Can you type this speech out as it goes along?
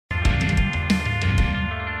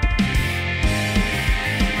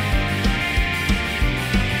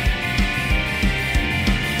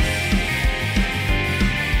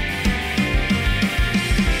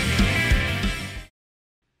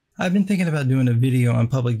I've been thinking about doing a video on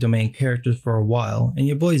public domain characters for a while, and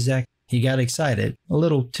your boy Zach, he got excited, a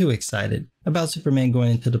little too excited, about Superman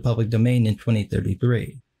going into the public domain in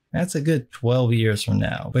 2033. That's a good 12 years from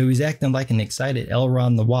now, but he was acting like an excited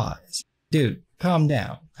Elrond the Wise. Dude, calm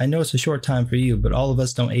down. I know it's a short time for you, but all of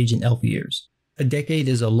us don't age in elf years. A decade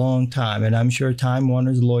is a long time, and I'm sure Time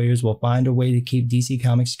Warner's lawyers will find a way to keep DC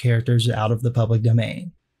Comics characters out of the public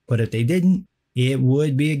domain. But if they didn't, it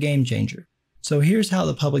would be a game changer. So here's how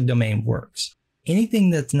the public domain works.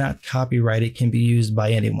 Anything that's not copyrighted can be used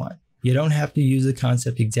by anyone. You don't have to use the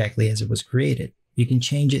concept exactly as it was created. You can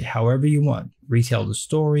change it however you want, retell the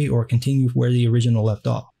story, or continue where the original left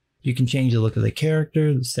off. You can change the look of the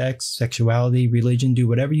character, the sex, sexuality, religion, do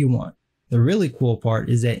whatever you want. The really cool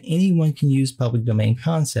part is that anyone can use public domain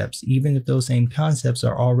concepts, even if those same concepts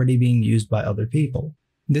are already being used by other people.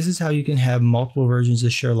 This is how you can have multiple versions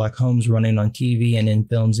of Sherlock Holmes running on TV and in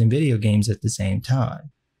films and video games at the same time.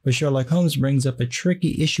 But Sherlock Holmes brings up a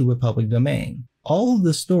tricky issue with public domain. All of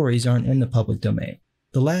the stories aren't in the public domain.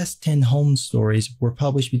 The last 10 Holmes stories were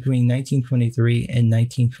published between 1923 and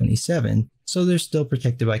 1927, so they're still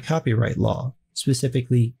protected by copyright law,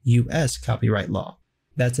 specifically US copyright law.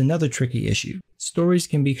 That's another tricky issue. Stories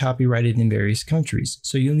can be copyrighted in various countries,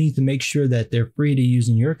 so you'll need to make sure that they're free to use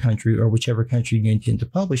in your country or whichever country you intend to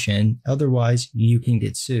publish in, otherwise you can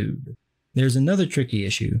get sued. There's another tricky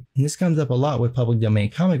issue, and this comes up a lot with public domain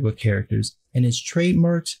comic book characters, and it's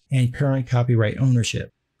trademarks and current copyright ownership.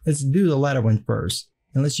 Let's do the latter one first,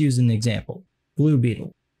 and let's use an example. Blue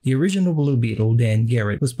Beetle. The original Blue Beetle, Dan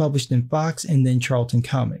Garrett, was published in Fox and then Charlton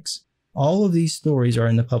Comics. All of these stories are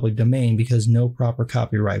in the public domain because no proper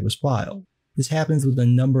copyright was filed. This happens with a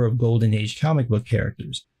number of Golden Age comic book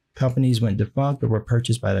characters. Companies went defunct or were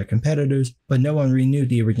purchased by their competitors, but no one renewed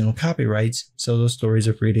the original copyrights, so those stories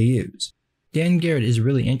are free to use. Dan Garrett is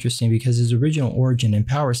really interesting because his original origin and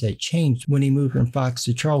power set changed when he moved from Fox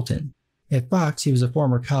to Charlton. At Fox, he was a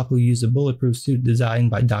former cop who used a bulletproof suit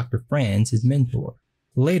designed by Dr. Franz, his mentor.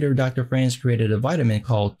 Later, Dr. Franz created a vitamin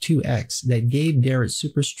called 2X that gave Garrett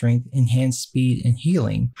super strength, enhanced speed and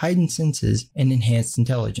healing, heightened senses, and enhanced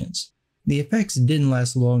intelligence. The effects didn't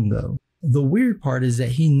last long though. The weird part is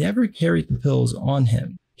that he never carried the pills on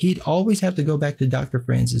him. He'd always have to go back to Dr.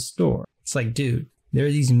 Franz's store. It's like, dude, there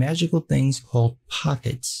are these magical things called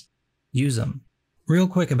pockets. Use them. Real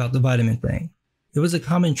quick about the vitamin thing. It was a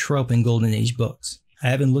common trope in Golden Age books. I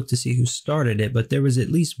haven't looked to see who started it, but there was at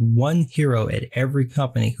least one hero at every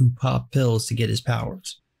company who popped pills to get his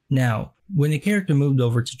powers. Now, when the character moved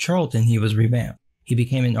over to Charlton, he was revamped. He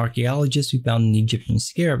became an archaeologist who found an Egyptian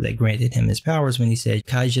scarab that granted him his powers when he said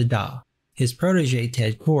Kajada. His protege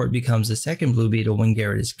Ted Kord becomes the second Blue Beetle when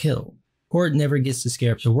Garrett is killed. Kord never gets the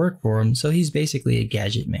scarab to work for him, so he's basically a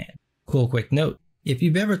gadget man. Cool quick note, if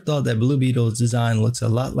you've ever thought that Blue Beetle's design looks a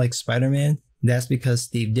lot like Spider-Man, that's because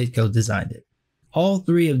Steve Ditko designed it. All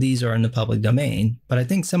three of these are in the public domain, but I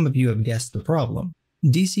think some of you have guessed the problem.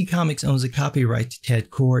 DC Comics owns a copyright to Ted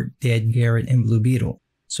Kord, Dan Garrett, and Blue Beetle.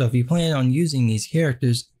 So if you plan on using these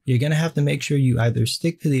characters, you're going to have to make sure you either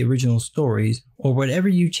stick to the original stories, or whatever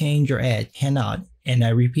you change or add cannot, and I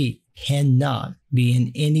repeat, cannot be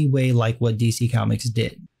in any way like what DC Comics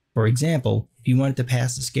did. For example, if you wanted to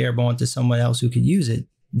pass the scarab on to someone else who could use it,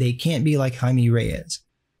 they can't be like Jaime Reyes.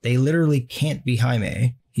 They literally can't be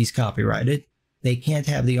Jaime. He's copyrighted. They can't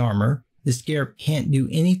have the armor. The scarab can't do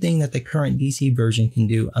anything that the current DC version can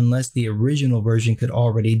do unless the original version could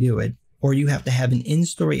already do it, or you have to have an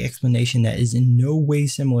in-story explanation that is in no way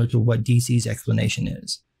similar to what DC's explanation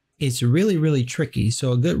is. It's really tricky,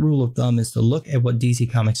 so a good rule of thumb is to look at what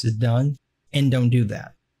DC Comics has done and don't do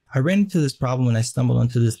that. I ran into this problem when I stumbled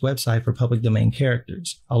onto this website for public domain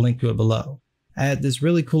characters. I'll link to it below. I had this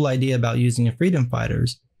really cool idea about using the Freedom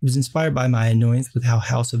Fighters. It was inspired by my annoyance with how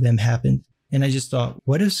House of M happened. And I just thought,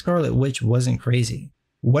 what if Scarlet Witch wasn't crazy?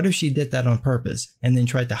 What if she did that on purpose and then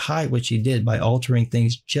tried to hide what she did by altering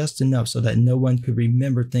things just enough so that no one could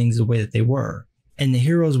remember things the way that they were? And the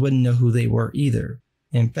heroes wouldn't know who they were either.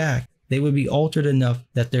 In fact, they would be altered enough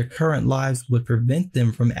that their current lives would prevent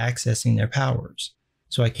them from accessing their powers.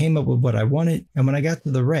 So I came up with what I wanted, and when I got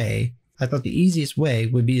to the Ray, I thought the easiest way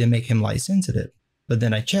would be to make him light sensitive. But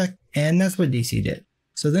then I checked, and that's what DC did.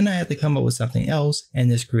 So then I had to come up with something else,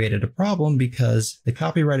 and this created a problem because the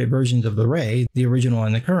copyrighted versions of the Ray, the original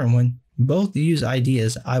and the current one, both use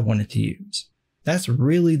ideas I wanted to use. That's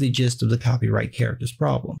really the gist of the copyright characters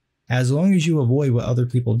problem. As long as you avoid what other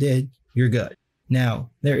people did, you're good.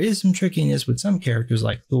 Now, there is some trickiness with some characters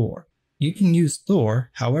like Thor. You can use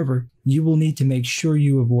Thor, however, you will need to make sure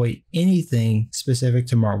you avoid anything specific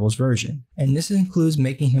to Marvel's version, and this includes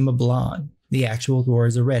making him a blonde. The actual Thor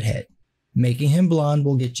is a redhead. Making him blonde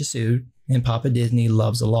will get you sued, and Papa Disney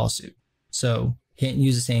loves a lawsuit. So, can't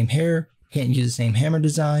use the same hair, can't use the same hammer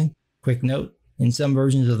design. Quick note, in some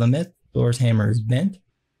versions of the myth, Thor's hammer is bent.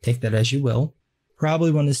 Take that as you will.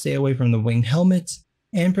 Probably want to stay away from the winged helmets,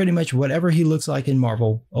 and pretty much whatever he looks like in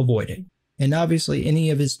Marvel, avoid it. And obviously any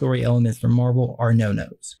of his story elements from Marvel are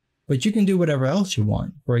no-nos. But you can do whatever else you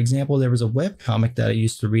want. For example, there was a webcomic that I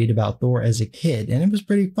used to read about Thor as a kid, and it was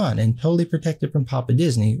pretty fun and totally protected from Papa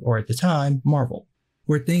Disney, or at the time, Marvel.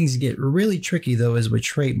 Where things get really tricky though is with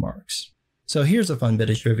trademarks. So here's a fun bit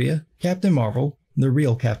of trivia. Captain Marvel, the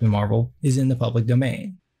real Captain Marvel, is in the public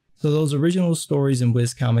domain. So those original stories in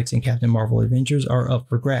Wiz Comics and Captain Marvel Adventures are up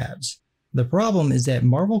for grabs. The problem is that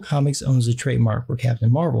Marvel Comics owns a trademark for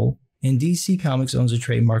Captain Marvel, and DC Comics owns the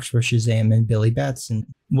trademarks for Shazam and Billy Batson.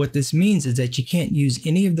 What this means is that you can't use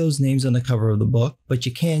any of those names on the cover of the book, but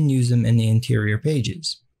you can use them in the interior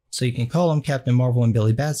pages. So you can call him Captain Marvel and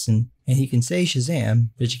Billy Batson, and he can say Shazam,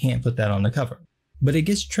 but you can't put that on the cover. But it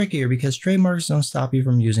gets trickier because trademarks don't stop you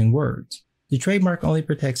from using words. The trademark only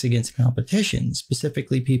protects against competition,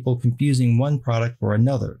 specifically people confusing one product for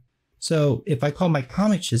another. So if I call my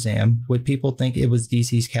comic Shazam, would people think it was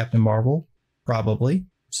DC's Captain Marvel? Probably.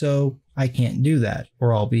 So I can't do that,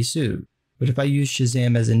 or I'll be sued. But if I use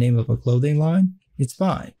Shazam as the name of a clothing line, it's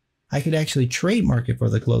fine. I could actually trademark it for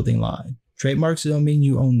the clothing line. Trademarks don't mean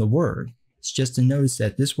you own the word. It's just to notice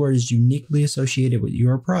that this word is uniquely associated with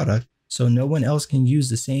your product, so no one else can use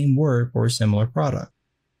the same word for a similar product.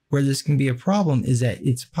 Where this can be a problem is that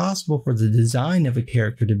it's possible for the design of a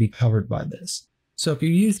character to be covered by this. So if you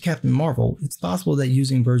use Captain Marvel, it's possible that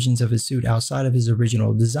using versions of his suit outside of his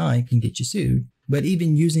original design can get you sued. But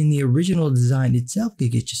even using the original design itself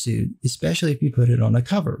could get you sued, especially if you put it on a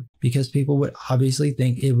cover, because people would obviously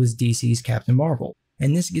think it was DC's Captain Marvel.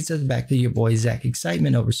 And this gets us back to your boy Zach's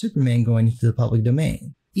excitement over Superman going into the public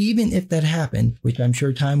domain. Even if that happened, which I'm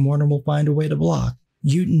sure Time Warner will find a way to block,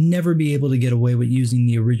 you'd never be able to get away with using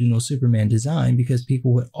the original Superman design because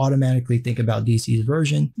people would automatically think about DC's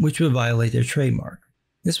version, which would violate their trademark.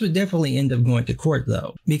 This would definitely end up going to court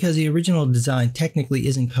though, because the original design technically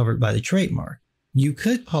isn't covered by the trademark. You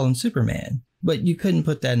could call him Superman, but you couldn't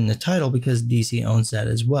put that in the title because DC owns that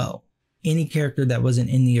as well. Any character that wasn't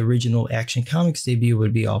in the original Action Comics debut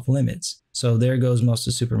would be off limits, so there goes most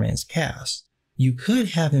of Superman's cast. You could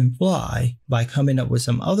have him fly by coming up with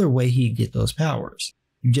some other way he'd get those powers.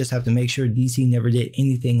 You just have to make sure DC never did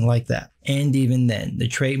anything like that. And even then, the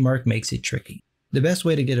trademark makes it tricky. The best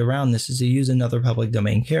way to get around this is to use another public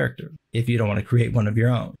domain character, if you don't want to create one of your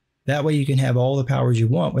own. That way you can have all the powers you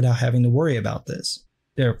want without having to worry about this.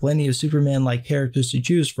 There are plenty of Superman-like characters to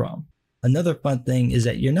choose from. Another fun thing is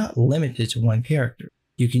that you're not limited to one character.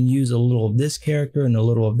 You can use a little of this character and a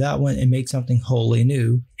little of that one and make something wholly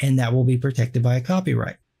new, and that will be protected by a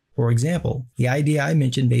copyright. For example, the idea I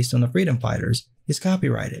mentioned based on the Freedom Fighters is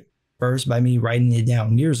copyrighted. First, by me writing it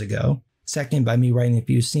down years ago. Second, by me writing a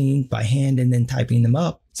few scenes by hand and then typing them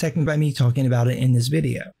up. Second, by me talking about it in this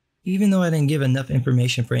video. Even though I didn't give enough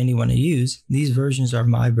information for anyone to use, these versions are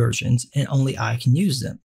my versions and only I can use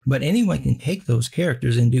them. But anyone can take those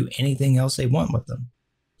characters and do anything else they want with them.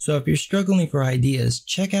 So if you're struggling for ideas,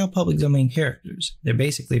 check out public domain characters. They're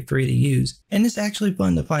basically free to use, and it's actually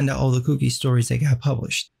fun to find out all the kooky stories that got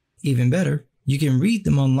published. Even better, you can read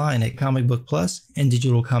them online at Comic Book Plus and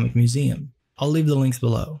Digital Comic Museum. I'll leave the links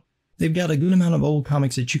below. They've got a good amount of old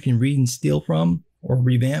comics that you can read and steal from, or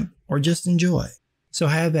revamp, or just enjoy. So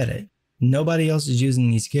have at it. Nobody else is using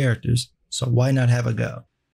these characters, so why not have a go?